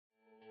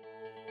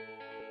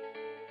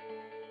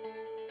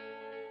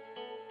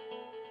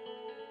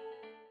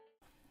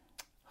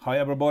Hi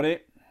everybody,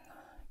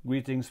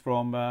 greetings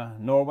from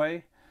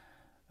Norway.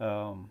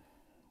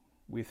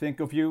 We think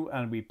of you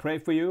and we pray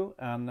for you,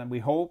 and we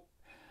hope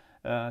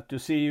to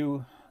see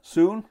you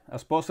soon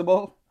as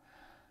possible.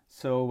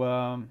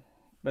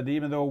 But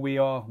even though we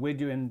are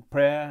with you in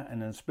prayer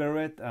and in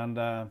spirit,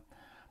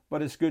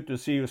 but it's good to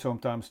see you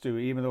sometimes too,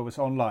 even though it's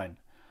online.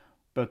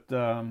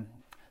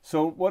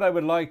 So what I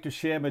would like to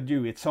share with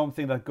you, it's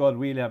something that God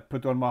really have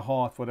put on my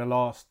heart for the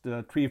last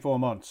 3-4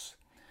 months.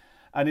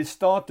 And it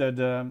started,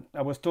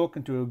 I was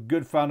talking to a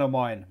good friend of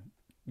mine,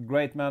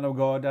 great man of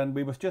God, and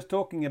we was just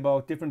talking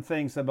about different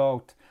things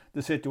about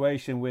the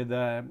situation with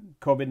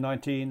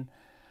COVID-19.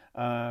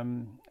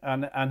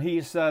 And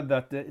he said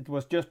that it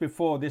was just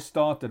before this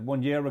started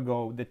 1 year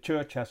ago, the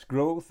church has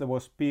growth. There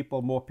was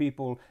more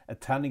people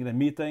attending the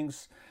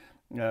meetings.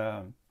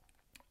 There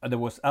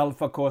was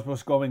Alpha course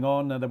was going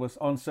on, and there was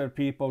unsaved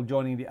people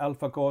joining the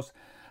Alpha course.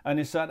 And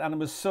he said, and there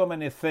was so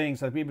many things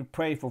that we would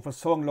pray for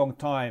so long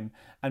time,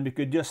 and we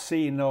could just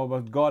see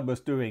what God was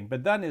doing.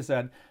 But then he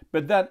said,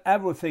 but then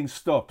everything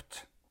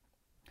stopped.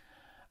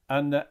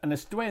 And a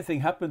strange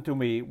thing happened to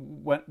me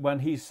when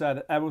he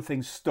said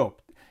everything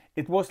stopped.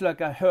 It was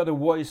like I heard a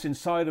voice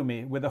inside of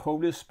me with the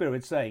Holy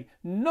Spirit saying,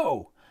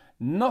 no,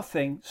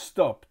 nothing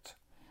stopped.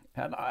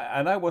 And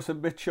I was a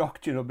bit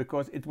shocked,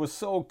 because it was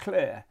so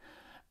clear.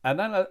 And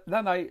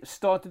then I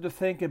started to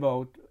think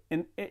about,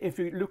 if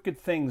you look at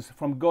things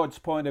from God's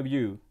point of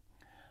view,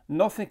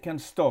 nothing can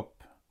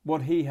stop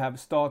what He have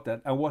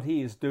started and what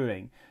He is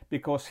doing,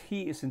 because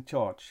He is in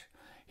charge.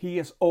 He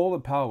has all the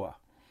power.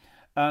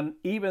 And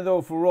even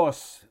though for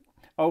us,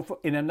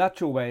 in a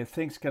natural way,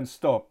 things can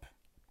stop,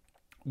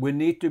 we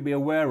need to be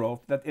aware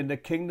of that in the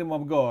kingdom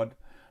of God,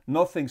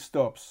 nothing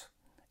stops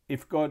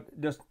if God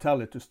doesn't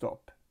tell it to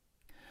stop.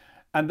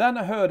 And then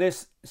I heard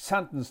this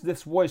sentence,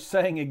 this voice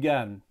saying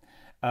again,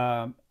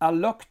 a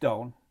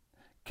lockdown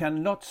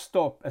cannot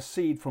stop a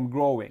seed from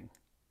growing.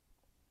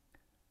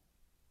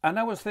 And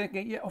I was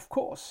thinking, yeah, of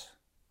course.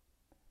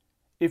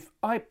 If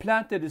I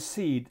planted a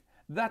seed,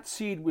 that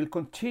seed will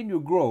continue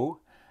to grow.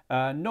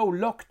 No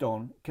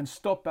lockdown can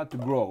stop that to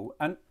grow.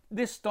 And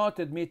this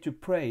started me to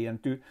pray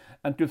and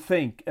to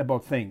think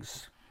about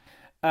things.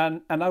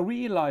 And I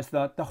realized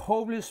that the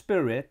Holy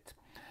Spirit,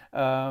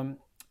 a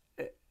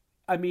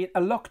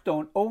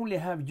lockdown only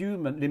have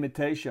human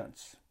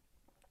limitations.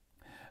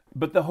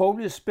 But the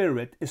Holy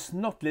Spirit is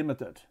not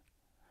limited.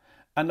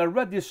 And I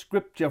read this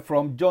scripture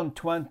from John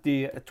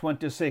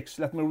 20:26.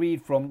 Let me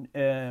read from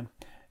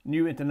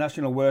New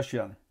International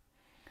Version.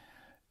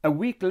 A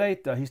week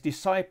later, his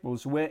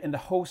disciples were in the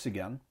house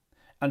again,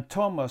 and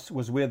Thomas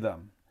was with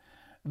them.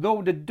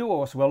 Though the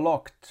doors were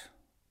locked,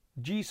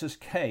 Jesus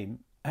came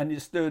and he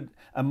stood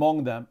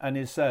among them and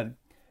he said,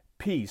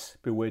 "Peace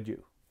be with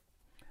you."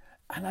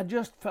 And I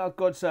just felt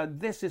God said,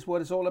 this is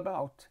what it's all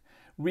about.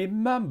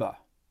 Remember,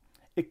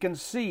 it can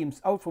seem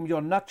out from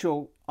your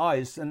natural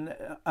eyes and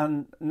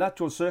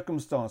natural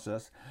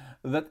circumstances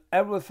that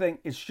everything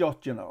is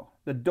shut,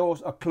 the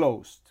doors are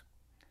closed.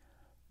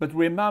 But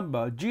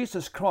remember,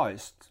 Jesus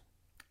Christ,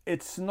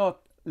 it's not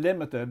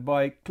limited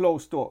by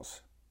closed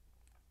doors.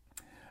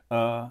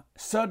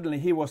 Suddenly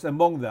he was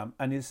among them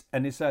and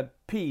he said,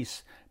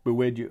 "Peace be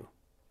with you."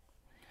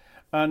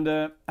 And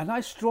I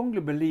strongly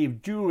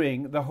believe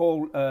during the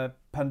whole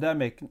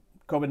pandemic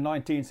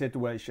COVID-19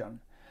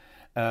 situation,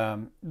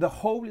 the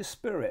Holy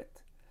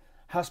Spirit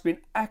has been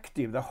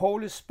active. The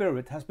Holy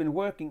Spirit has been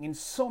working in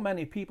so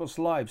many people's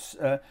lives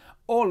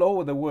all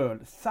over the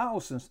world.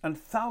 Thousands and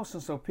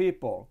thousands of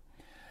people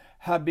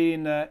have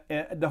been,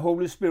 the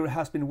Holy Spirit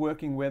has been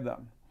working with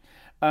them.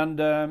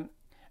 And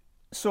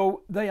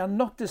so they are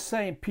not the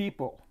same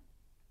people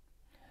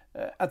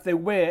as they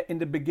were in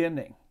the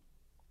beginning.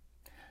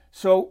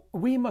 So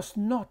we must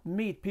not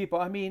meet people.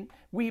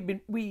 We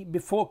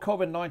before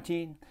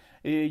COVID-19,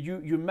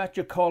 you met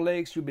your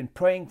colleagues, you've been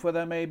praying for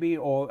them maybe,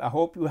 or I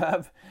hope you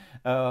have,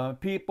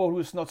 people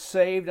who's not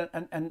saved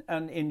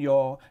and in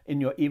your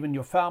even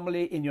your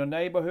family, in your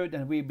neighborhood,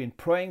 and we've been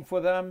praying for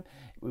them,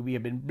 we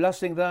have been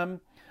blessing them.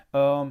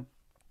 But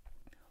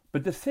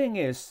the thing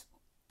is,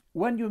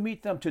 when you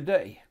meet them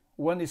today,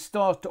 when it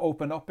starts to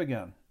open up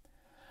again,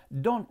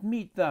 don't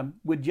meet them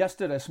with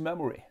yesterday's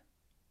memory.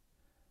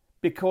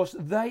 Because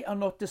they are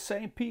not the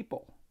same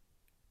people.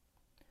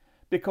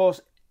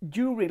 Because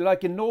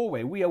like in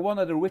Norway, we are one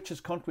of the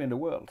richest countries in the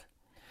world.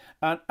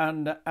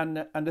 And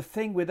the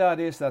thing with that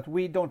is that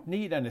we don't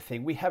need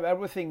anything. We have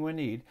everything we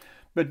need.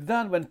 But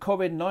then when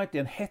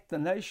COVID-19 hit the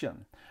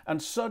nation,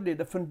 and suddenly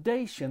the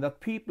foundation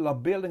that people are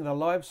building their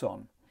lives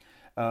on,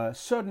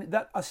 suddenly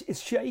that is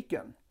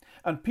shaken.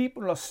 And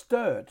people are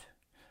stirred.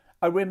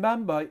 I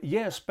remember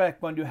years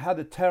back when you had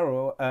the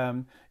terror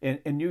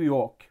in New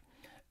York.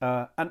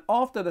 And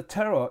after the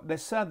terror, they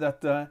said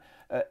that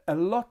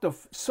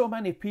so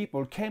many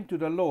people came to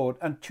the Lord,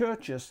 and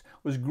churches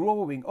was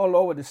growing all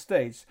over the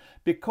States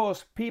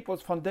because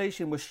people's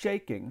foundation was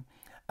shaking,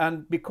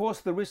 and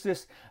because there is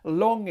this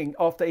longing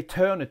after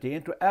eternity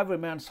into every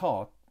man's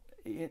heart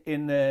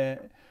in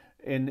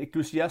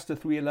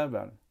Ecclesiastes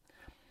 3:11.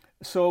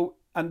 So,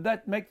 and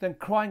that makes them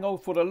crying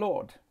out for the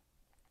Lord.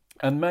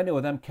 And many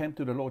of them came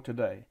to the Lord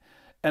today.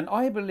 And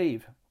I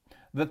believe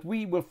that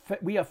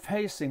we are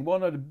facing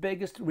one of the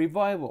biggest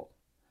revival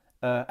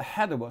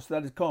ahead of us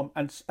that has come.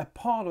 And a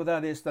part of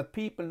that is that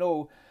people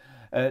know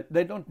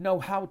they don't know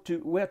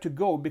where to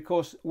go,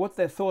 because what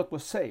they thought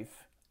was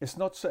safe is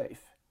not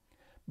safe.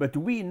 But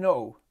we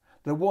know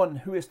the one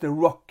who is the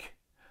rock,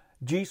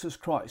 Jesus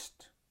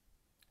Christ,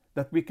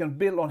 that we can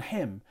build on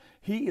him.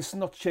 He is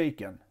not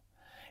shaken.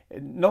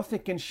 Nothing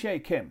can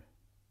shake him.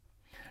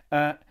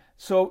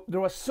 So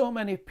there are so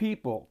many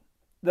people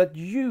that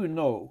you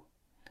know,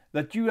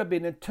 that you have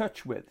been in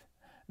touch with,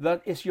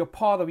 that is your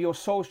part of your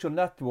social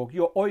network,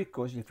 your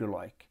oikos if you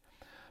like.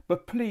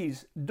 But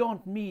please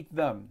don't meet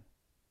them.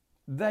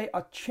 They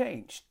are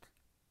changed.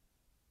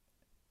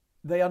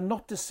 They are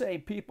not the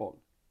same people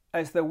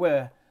as they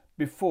were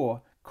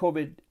before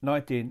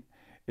COVID-19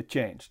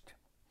 changed.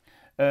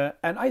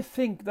 And I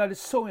think that is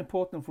so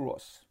important for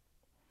us.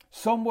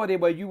 Somebody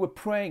where you were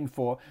praying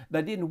for,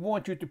 they didn't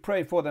want you to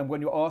pray for them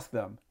when you asked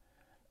them.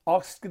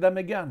 Ask them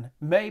again.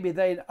 Maybe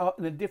they are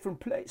in a different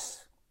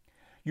place.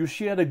 You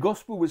shared the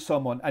gospel with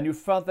someone and you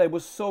felt they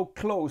were so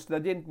close, they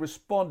didn't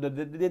respond, they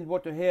didn't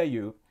want to hear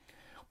you.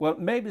 Well,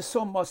 maybe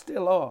some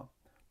still are.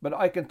 But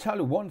I can tell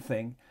you one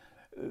thing,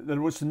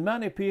 there was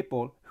many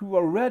people who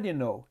already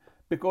know,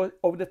 because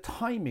of the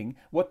timing,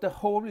 what the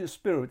Holy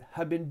Spirit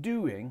had been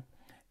doing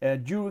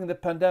during the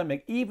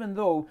pandemic. Even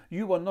though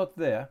you were not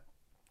there,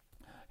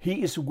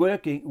 he is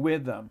working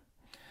with them.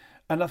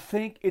 And I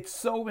think it's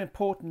so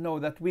important now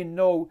that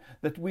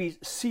we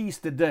seize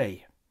the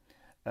day,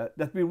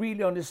 that we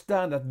really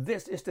understand that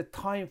this is the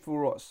time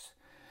for us.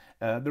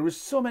 There is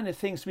so many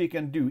things we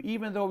can do,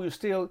 even though you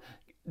still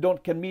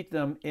can meet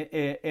them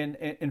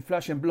in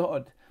flesh and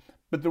blood.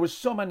 But there are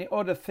so many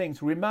other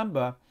things.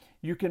 Remember,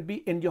 you can be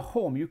in your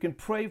home. You can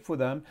pray for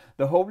them.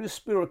 The Holy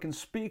Spirit can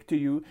speak to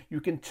you. You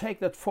can take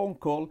that phone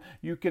call.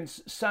 You can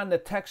send a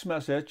text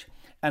message.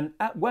 And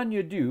when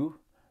you do,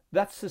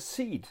 that's the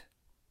seed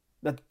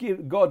that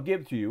God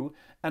gives to you.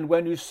 And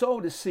when you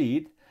sow the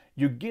seed,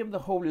 you give the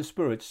Holy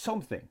Spirit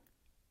something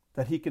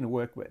that he can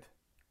work with.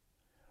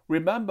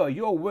 Remember,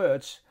 your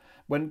words,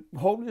 when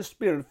Holy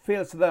Spirit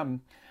fills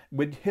them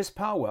with his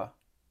power,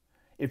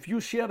 if you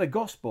share the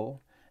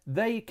gospel,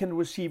 they can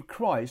receive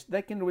Christ.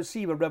 They can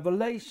receive a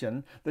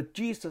revelation that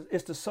Jesus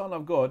is the Son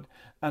of God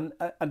and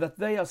that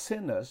they are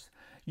sinners.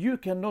 You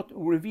cannot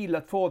reveal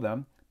that for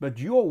them, but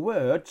your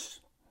words,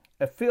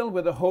 filled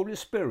with the Holy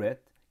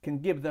Spirit, can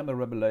give them a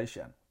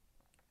revelation.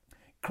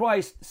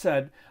 Christ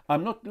said,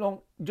 I'm not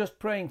just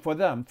praying for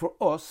them, for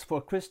us,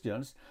 for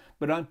Christians,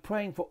 but I'm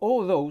praying for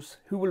all those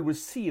who will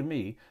receive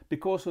me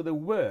because of the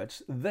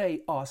words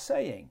they are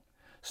saying.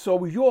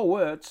 So your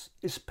words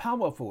is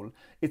powerful.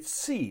 It's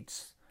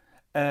seeds.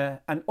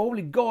 And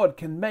only God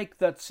can make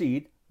that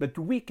seed, but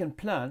we can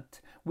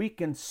plant, we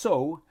can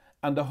sow,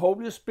 and the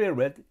Holy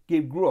Spirit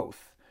give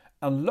growth.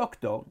 And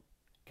lockdown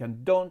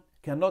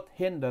cannot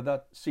hinder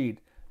that seed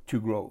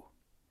to grow.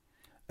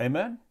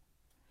 Amen?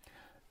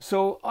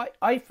 So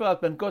I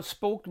felt when God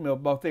spoke to me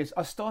about this,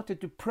 I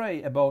started to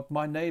pray about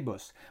my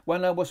neighbors.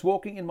 When I was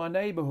walking in my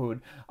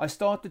neighborhood, I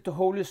started the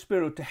Holy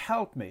Spirit to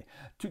help me,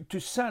 to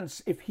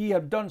sense if he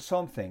had done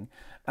something.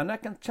 And I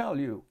can tell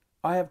you,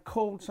 I have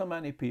called so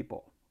many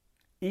people,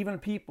 even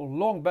people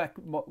long back,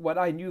 what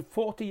I knew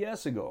 40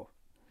 years ago,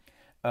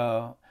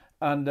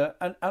 and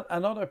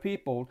other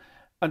people,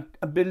 and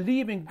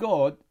believing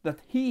God that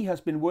he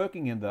has been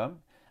working in them.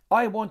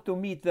 I want to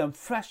meet them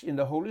fresh in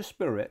the Holy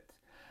Spirit.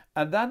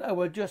 And then I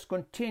will just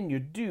continue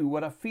to do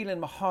what I feel in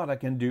my heart I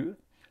can do.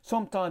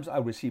 Sometimes I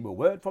receive a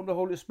word from the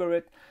Holy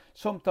Spirit.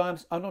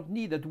 Sometimes I don't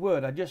need that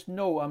word. I just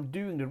know I'm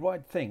doing the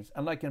right things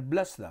and I can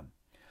bless them.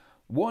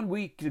 1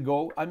 week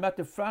ago, I met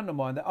a friend of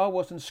mine that I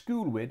was in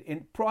school with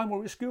in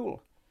primary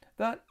school.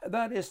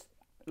 That is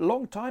a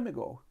long time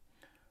ago.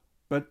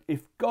 But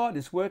if God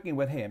is working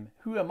with him,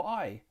 who am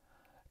I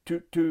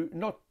to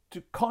not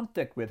to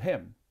contact with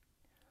him?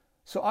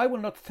 So I will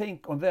not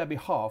think on their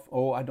behalf,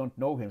 oh, I don't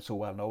know him so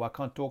well, no, I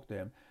can't talk to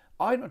him.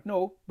 I don't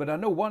know, but I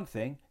know one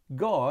thing,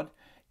 God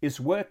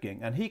is working,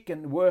 and he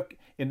can work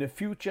in the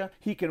future,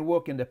 he can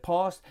work in the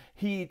past,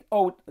 he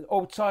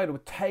outside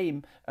of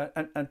time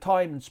and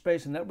time and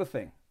space and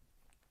everything.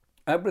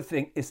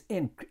 Everything is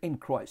in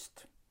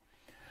Christ.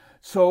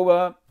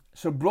 So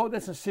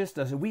brothers and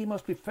sisters, we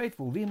must be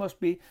faithful, we must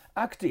be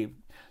active.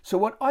 So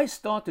what I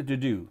started to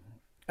do,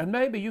 and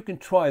maybe you can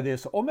try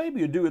this, or maybe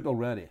you do it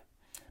already,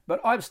 but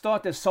I've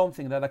started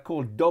something that I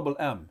call double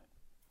M.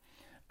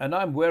 And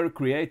I'm very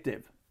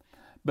creative.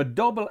 But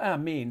double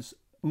M means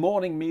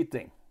morning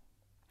meeting.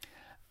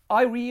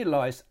 I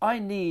realize I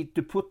need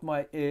to put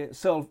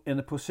myself in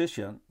a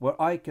position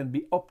where I can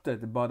be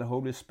updated by the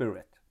Holy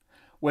Spirit.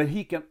 Where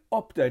he can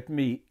update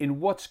me in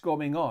what's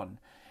going on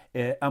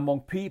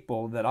among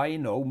people that I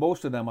know.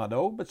 Most of them I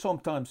know, but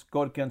sometimes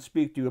God can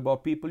speak to you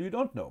about people you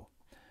don't know.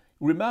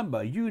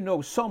 Remember, you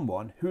know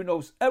someone who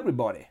knows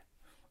everybody.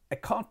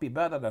 It can't be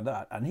better than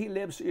that. And he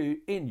lives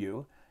in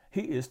you.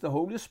 He is the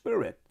Holy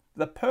Spirit,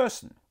 the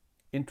person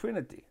in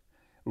Trinity.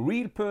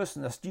 real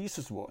person as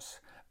Jesus was,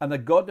 and the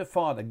God the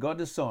Father, God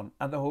the Son,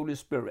 and the Holy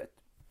Spirit.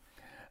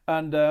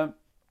 And the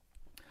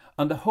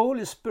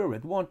Holy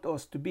Spirit wants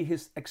us to be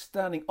his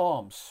extending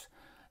arms,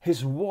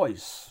 his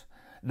voice,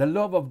 the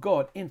love of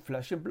God in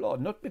flesh and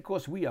blood. Not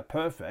because we are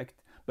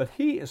perfect, but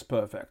he is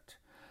perfect.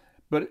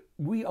 But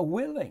we are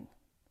willing.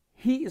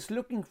 He is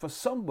looking for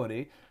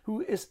somebody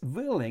who is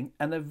willing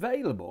and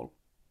available,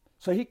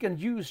 so he can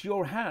use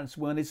your hands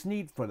when it's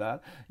need for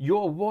that,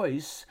 your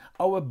voice,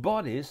 our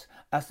bodies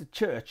as the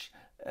church.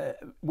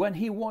 When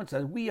he wants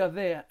us, we are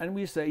there and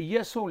we say,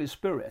 yes, Holy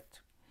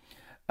Spirit.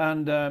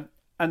 And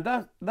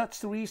that's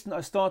the reason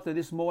I started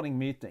this morning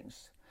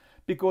meetings,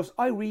 because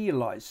I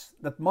realize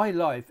that my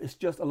life is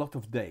just a lot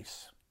of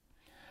days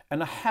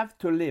and I have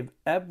to live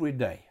every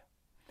day.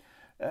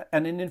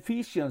 And in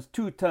Ephesians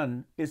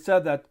 2:10 it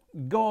said that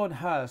God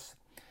has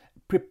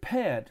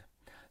prepared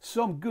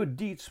some good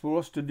deeds for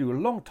us to do a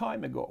long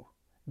time ago.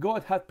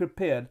 God had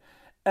prepared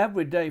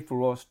every day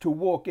for us to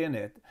walk in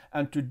it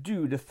and to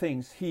do the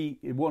things he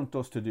wants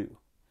us to do.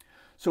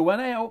 So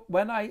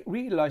when I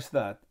realize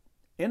that,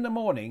 in the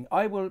morning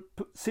I will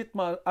sit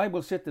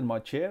in my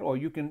chair, or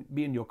you can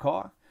be in your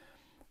car,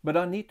 but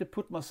I need to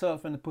put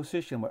myself in a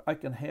position where I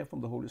can hear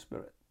from the Holy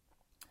Spirit.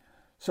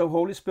 So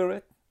Holy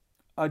Spirit,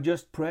 I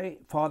just pray,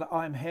 Father,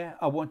 I'm here.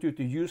 I want you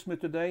to use me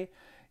today.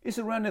 Is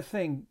there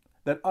anything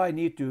that I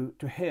need to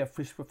hear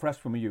fresh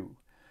from you?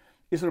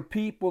 Is there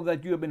people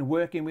that you have been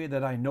working with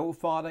that I know,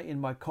 Father, in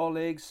my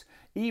colleagues,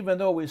 even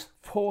though it's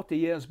 40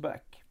 years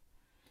back?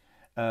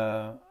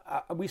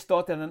 We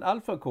started an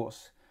Alpha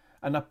course,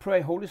 and I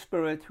pray, Holy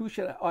Spirit, who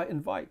shall I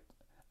invite?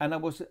 And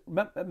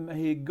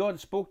God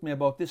spoke to me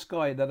about this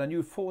guy that I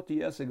knew 40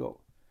 years ago.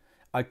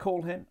 I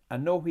call him,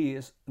 and know he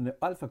is in the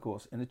Alpha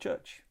course in the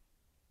church.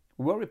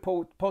 Very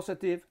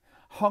positive,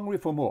 hungry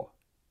for more.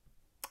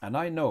 And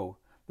I know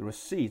there are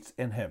seeds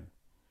in him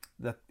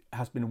that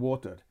has been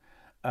watered,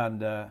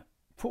 and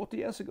 40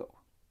 years ago.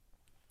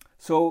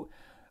 So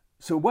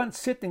when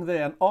sitting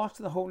there and ask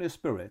the Holy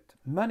Spirit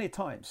many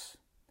times,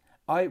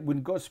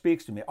 when God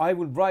speaks to me, I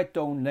will write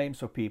down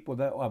names of people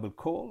that I will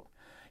call,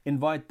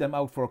 invite them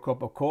out for a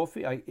cup of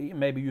coffee.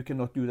 Maybe you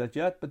cannot do that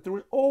yet, but there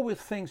are always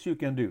things you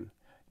can do.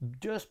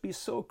 Just be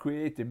so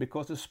creative,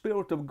 because the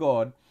Spirit of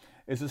God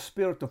is a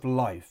spirit of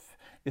life.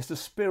 It's the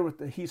Spirit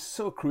that he's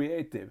so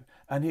creative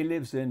and he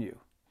lives in you.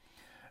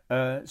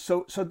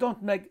 So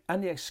don't make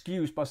any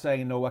excuse by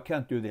saying, no, I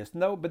can't do this.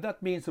 No, but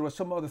that means there are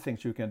some other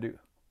things you can do.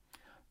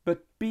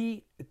 But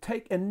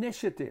take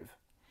initiative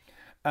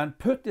and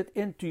put it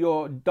into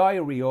your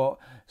diary, or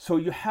so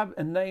you have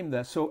a name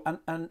there. So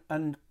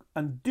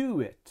and do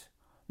it.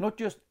 Not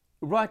just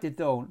write it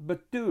down,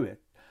 but do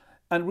it.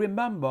 And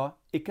remember,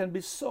 it can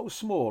be so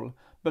small,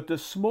 but the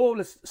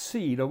smallest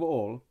seed of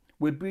all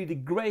will be the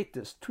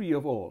greatest tree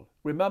of all.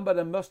 Remember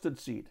the mustard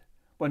seed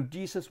when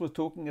Jesus was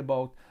talking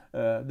about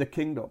the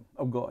kingdom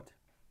of God.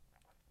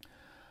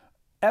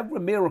 Every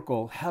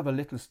miracle have a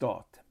little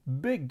start.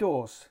 Big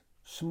doors,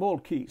 small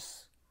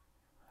keys.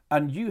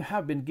 And you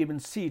have been given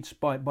seeds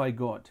by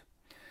God.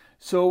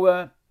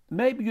 So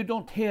maybe you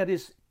don't hear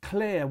this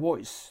clear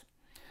voice,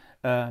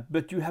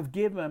 but you have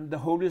given the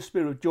Holy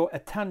Spirit your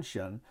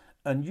attention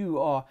and you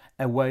are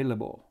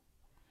available.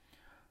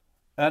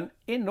 And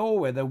in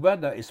Norway, the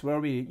weather is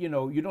very, you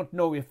don't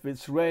know if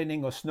it's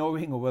raining or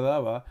snowing or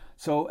whatever.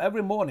 So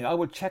every morning I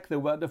will check the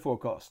weather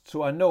forecast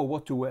so I know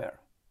what to wear.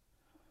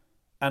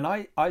 And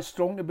I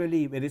strongly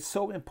believe it is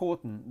so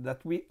important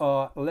that we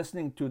are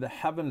listening to the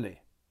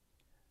heavenly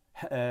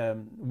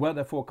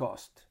weather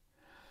forecast.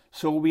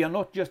 So we are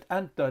not just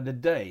enter the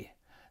day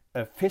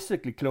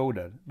physically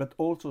clothed, but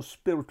also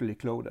spiritually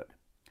clothed.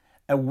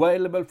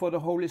 Available for the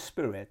Holy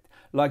Spirit.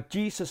 Like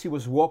Jesus, he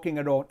was walking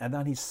around and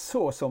then he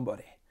saw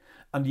somebody.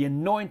 And the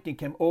anointing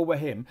came over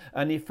him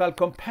and he felt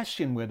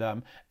compassion with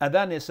them. And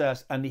then he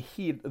says, and he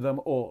healed them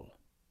all.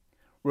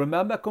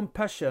 Remember,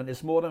 compassion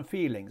is more than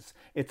feelings.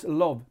 It's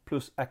love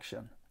plus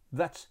action.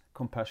 That's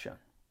compassion.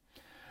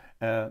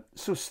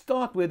 So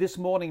start with this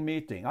morning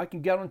meeting. I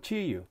can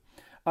guarantee you.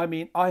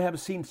 I have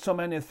seen so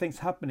many things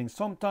happening.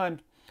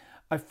 Sometimes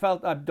I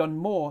felt I've done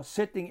more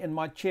sitting in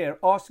my chair,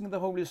 asking the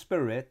Holy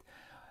Spirit,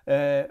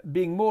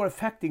 being more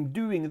effective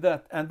doing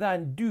that, and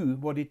then do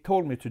what he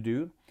told me to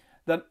do,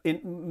 than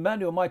in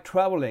many of my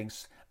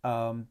travelings,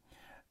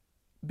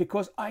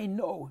 because I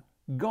know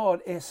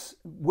God is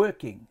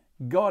working,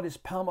 God is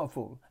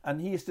powerful, and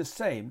he is the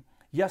same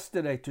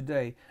yesterday,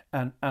 today,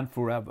 and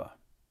forever.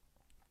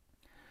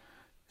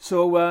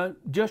 So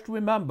just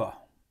remember,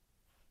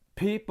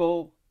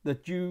 people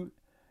that you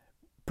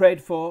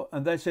prayed for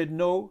and they said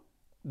no,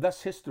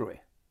 that's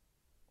history.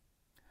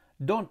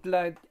 Don't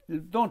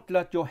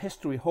let your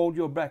history hold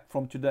you back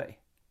from today.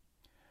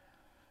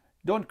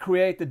 Don't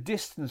create a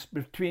distance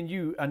between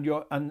you and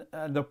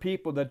the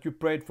people that you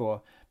prayed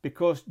for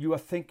because you are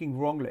thinking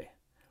wrongly.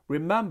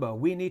 Remember,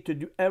 we need to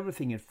do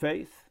everything in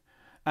faith,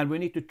 and we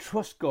need to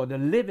trust God, the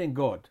living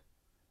God.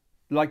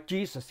 Like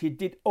Jesus, he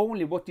did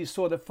only what he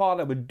saw the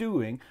Father were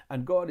doing,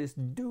 and God is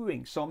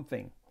doing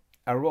something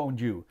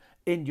around you,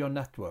 in your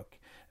network.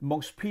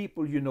 amongst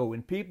people you know,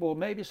 and people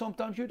maybe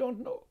sometimes you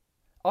don't know.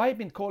 I've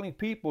been calling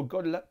people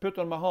God put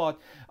on my heart.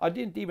 I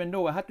didn't even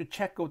know. I had to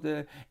check out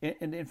the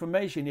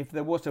information if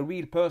there was a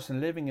real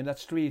person living in that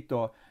street,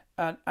 or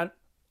and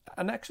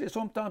actually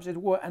sometimes it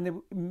was, and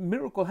a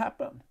miracle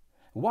happened.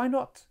 Why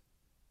not?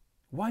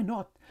 Why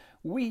not?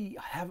 We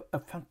have a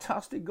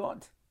fantastic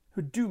God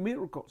who do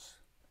miracles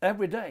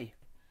every day,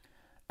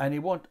 and He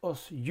wants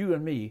us, you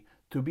and me,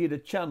 to be the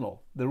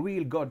channel, the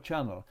real God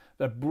channel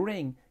that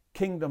bring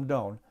kingdom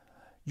down.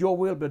 Your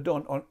will be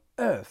done on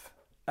earth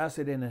as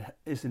it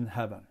is in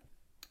heaven,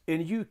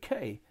 in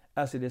UK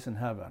as it is in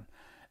heaven.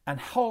 And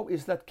how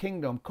is that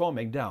kingdom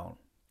coming down?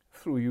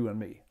 Through you and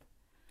me.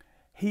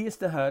 He is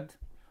the head.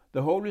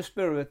 The Holy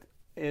Spirit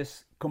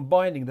is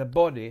combining the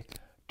body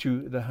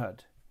to the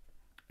head.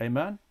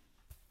 Amen.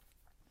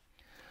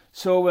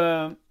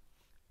 So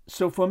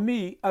for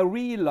me, I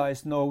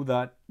realize now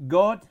that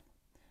God,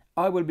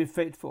 I will be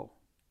faithful.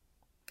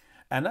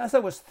 And as I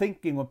was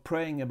thinking or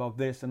praying about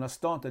this, and I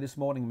started this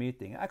morning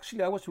meeting,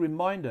 actually I was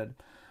reminded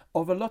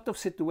of a lot of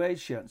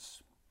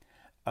situations,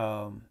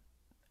 and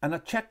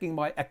I'm checking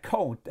my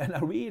account, and I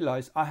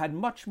realized I had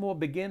much more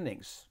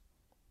beginnings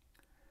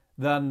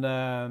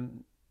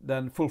than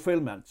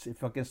fulfillments,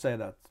 if I can say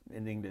that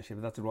in English,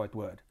 if that's the right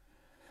word.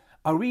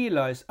 I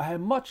realized I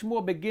have much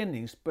more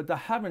beginnings, but I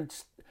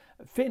haven't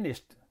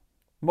finished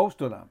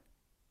most of them.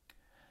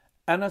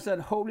 And I said,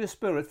 Holy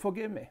Spirit,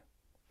 forgive me.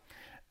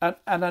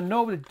 And I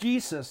know that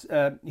Jesus,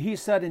 He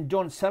said in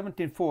John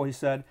 17:4, He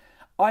said,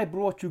 I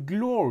brought you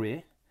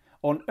glory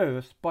on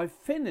earth by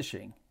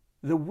finishing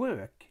the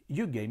work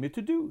you gave me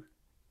to do.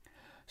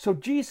 So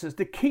Jesus,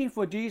 the key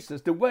for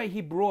Jesus, the way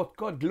He brought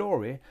God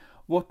glory,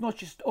 was not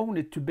just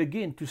only to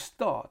begin, to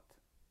start,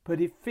 but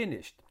He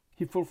finished,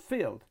 He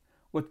fulfilled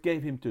what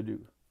gave Him to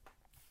do.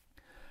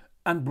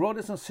 And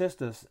brothers and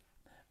sisters,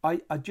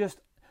 I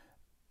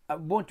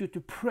want you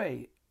to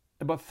pray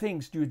about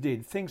things you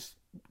did, things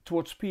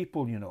towards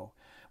people, you know,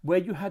 where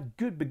you had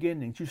good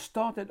beginnings. You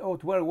started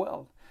out very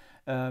well.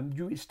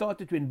 You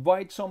started to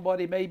invite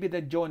somebody, maybe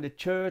they joined the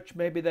church,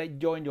 maybe they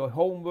joined your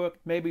homework,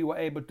 maybe you were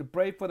able to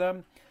pray for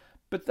them.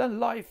 But then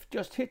life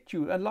just hit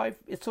you, and life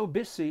is so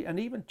busy, and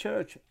even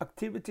church,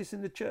 activities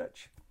in the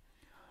church.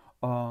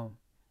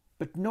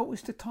 But now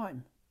is the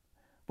time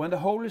when the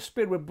Holy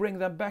Spirit will bring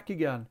them back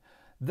again.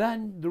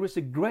 Then there is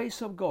the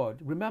grace of God.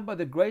 Remember,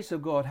 the grace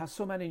of God has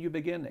so many new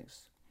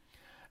beginnings.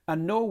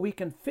 And now we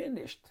can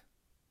finish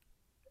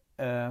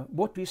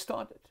what we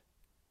started.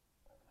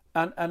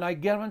 And I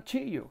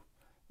guarantee you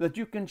that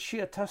you can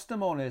share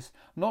testimonies,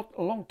 not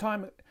a long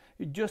time,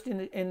 just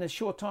in a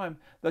short time,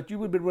 that you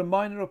will be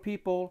reminded of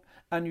people,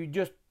 and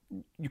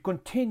you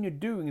continue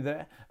doing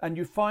that, and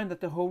you find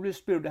that the Holy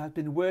Spirit has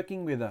been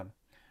working with them,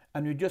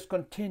 and you just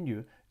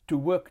continue to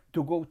work,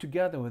 to go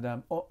together with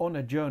them on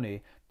a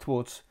journey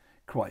towards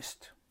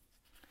Christ.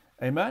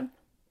 Amen.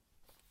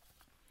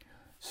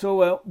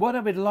 So what I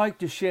would like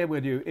to share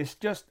with you is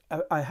just,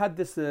 I had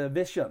this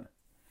vision.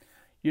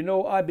 You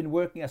know, I've been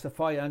working as a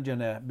fire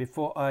engineer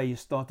before I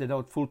started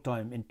out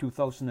full-time in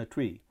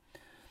 2003.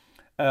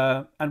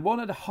 And one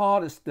of the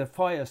hardest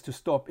fires to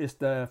stop is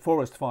the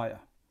forest fire.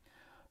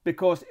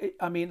 Because,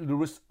 there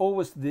was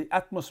always, the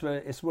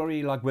atmosphere is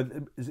very,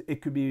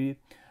 it could be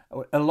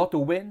a lot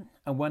of wind.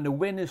 And when the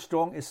wind is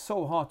strong, it's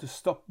so hard to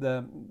stop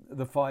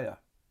the fire.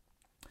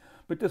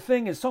 But the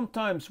thing is,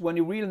 sometimes when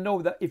you really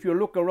know that if you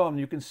look around,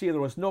 you can see there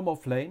was no more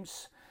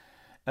flames.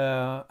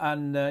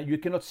 And you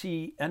cannot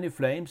see any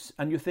flames,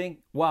 and you think,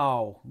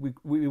 wow,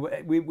 we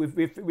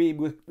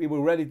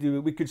were ready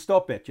to, we could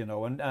stop it, you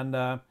know,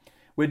 and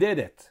we did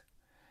it.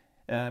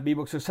 We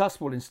were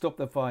successful in stop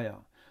the fire.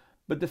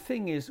 But the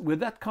thing is, with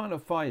that kind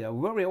of fire,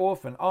 very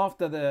often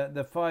after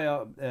the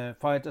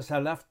firefighters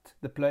have left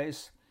the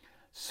place,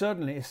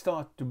 suddenly it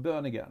starts to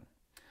burn again.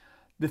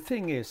 The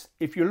thing is,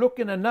 if you look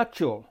in a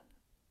nutshell,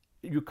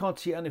 you can't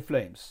see any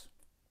flames,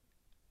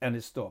 and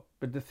it stopped.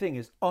 But the thing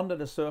is, under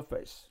the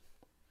surface,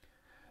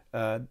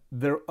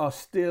 there are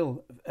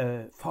still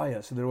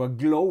fires. There are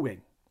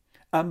glowing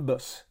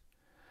embers,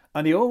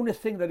 and the only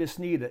thing that is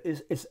needed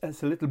is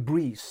a little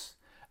breeze,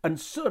 and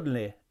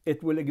suddenly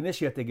it will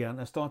initiate again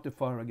and start to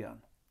fire again.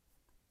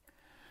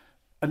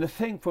 And the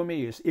thing for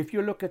me is, if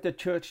you look at the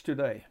church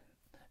today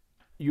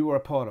you are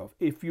a part of,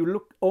 if you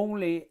look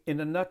only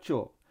in a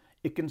nutshell,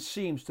 it can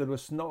seem that there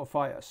was no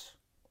fires,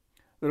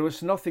 there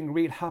was nothing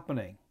real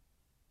happening.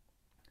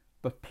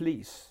 But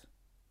please,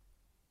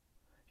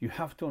 you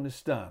have to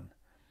understand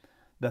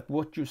that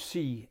what you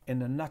see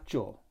in a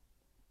nutshell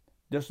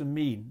doesn't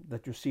mean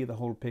that you see the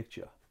whole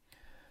picture.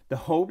 The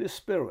Holy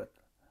Spirit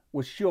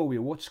will show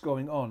you what's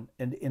going on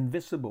in the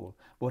invisible,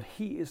 what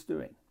He is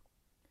doing.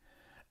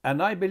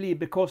 And I believe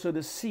because of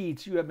the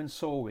seeds you have been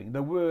sowing,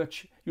 the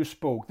words you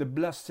spoke, the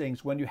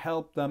blessings when you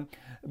helped them,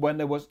 when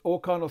there was all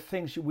kind of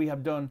things we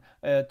have done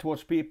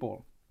towards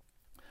people,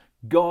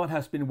 God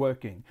has been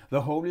working.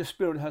 The Holy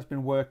Spirit has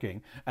been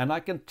working. And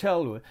I can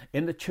tell you,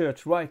 in the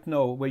church right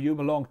now where you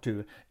belong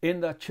to,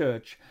 in that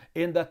church,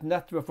 in that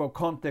network of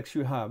contacts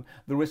you have,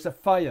 there is a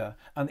fire.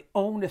 And the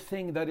only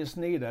thing that is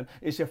needed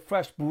is a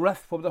fresh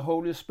breath from the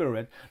Holy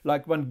Spirit.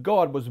 Like when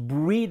God was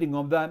breathing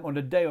on them on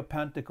the day of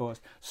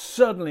Pentecost,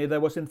 suddenly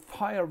there was in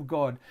fire of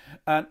God.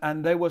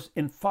 And they was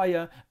in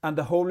fire, and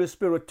the Holy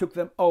Spirit took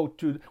them out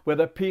to where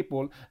the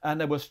people,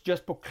 and they was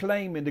just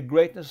proclaiming the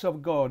greatness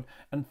of God.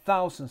 And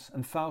thousands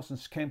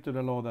came to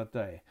the Lord that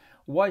day.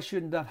 Why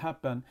shouldn't that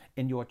happen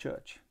in your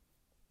church?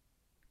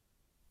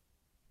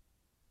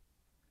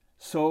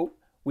 So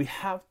we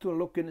have to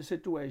look in the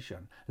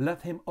situation.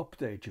 Let him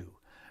update you.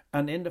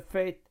 And in the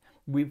faith,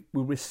 we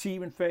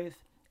receive in faith,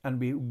 and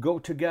we go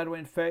together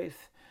in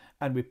faith,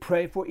 and we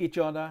pray for each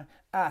other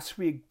as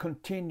we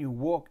continue,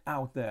 walk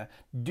out there,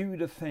 do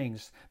the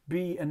things,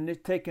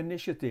 take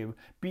initiative,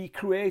 be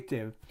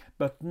creative,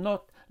 but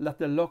not let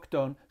the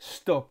lockdown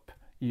stop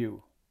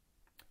you.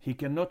 He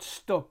cannot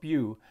stop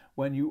you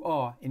when you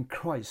are in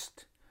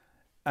Christ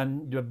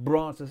and the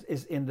branch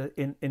is in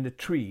the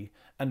tree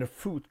and the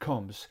fruit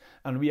comes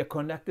and we are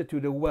connected to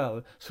the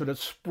well, so that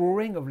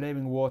spring of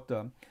living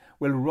water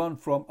will run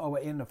from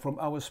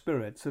our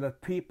spirit so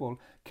that people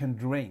can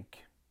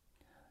drink.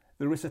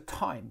 There is a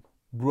time,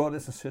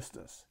 brothers and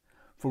sisters,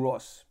 for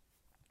us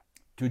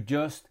to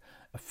just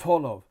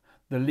follow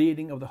the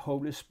leading of the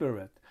Holy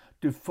Spirit,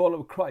 to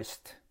follow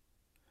Christ,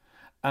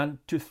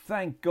 and to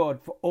thank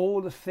God for all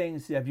the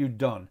things that you've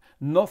done.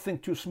 Nothing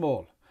too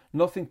small,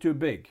 nothing too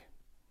big.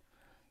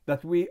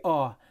 That we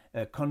are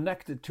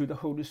connected to the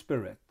Holy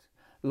Spirit.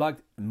 Like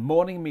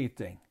morning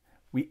meeting,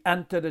 we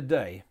enter the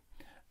day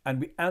and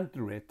we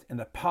enter it in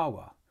the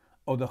power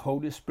of the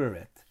Holy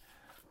Spirit.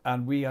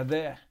 And we are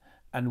there,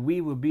 and we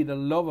will be the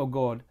love of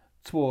God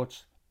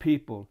towards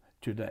people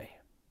today.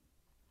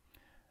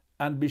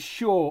 And be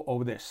sure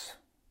of this,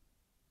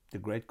 the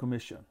Great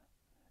Commission.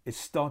 It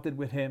started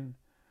with him.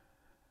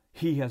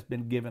 He has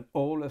been given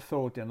all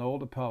authority and all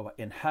the power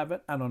in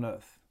heaven and on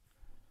earth.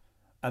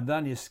 And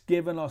then he's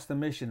given us the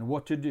mission,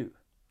 what to do.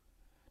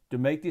 To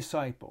make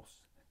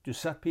disciples, to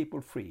set people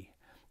free,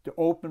 to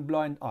open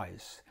blind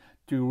eyes,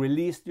 to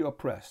release the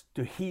oppressed,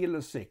 to heal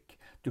the sick,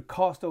 to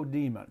cast out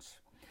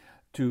demons,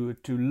 to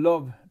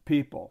love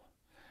people.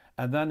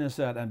 And then he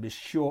said, and be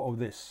sure of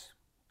this,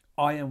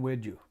 I am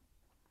with you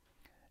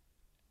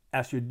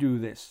as you do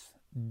this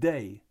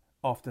day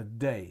after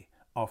day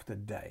after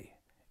day,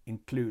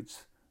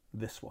 includes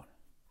this one.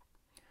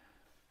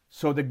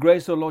 So the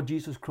grace of Lord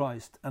Jesus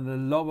Christ and the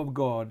love of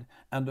God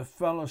and the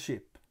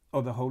fellowship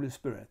of the Holy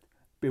Spirit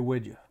be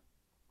with you.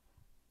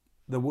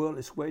 The world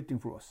is waiting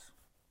for us.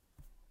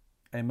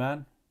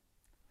 Amen.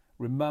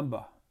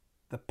 Remember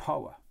the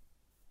power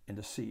in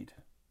the seed.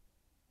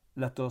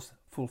 Let us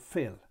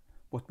fulfill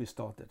what we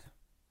started.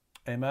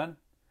 Amen.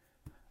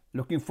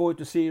 Looking forward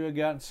to see you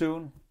again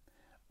soon.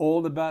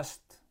 All the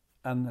best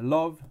and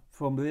love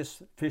from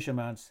this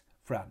fisherman's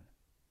friend.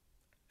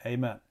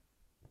 Amen.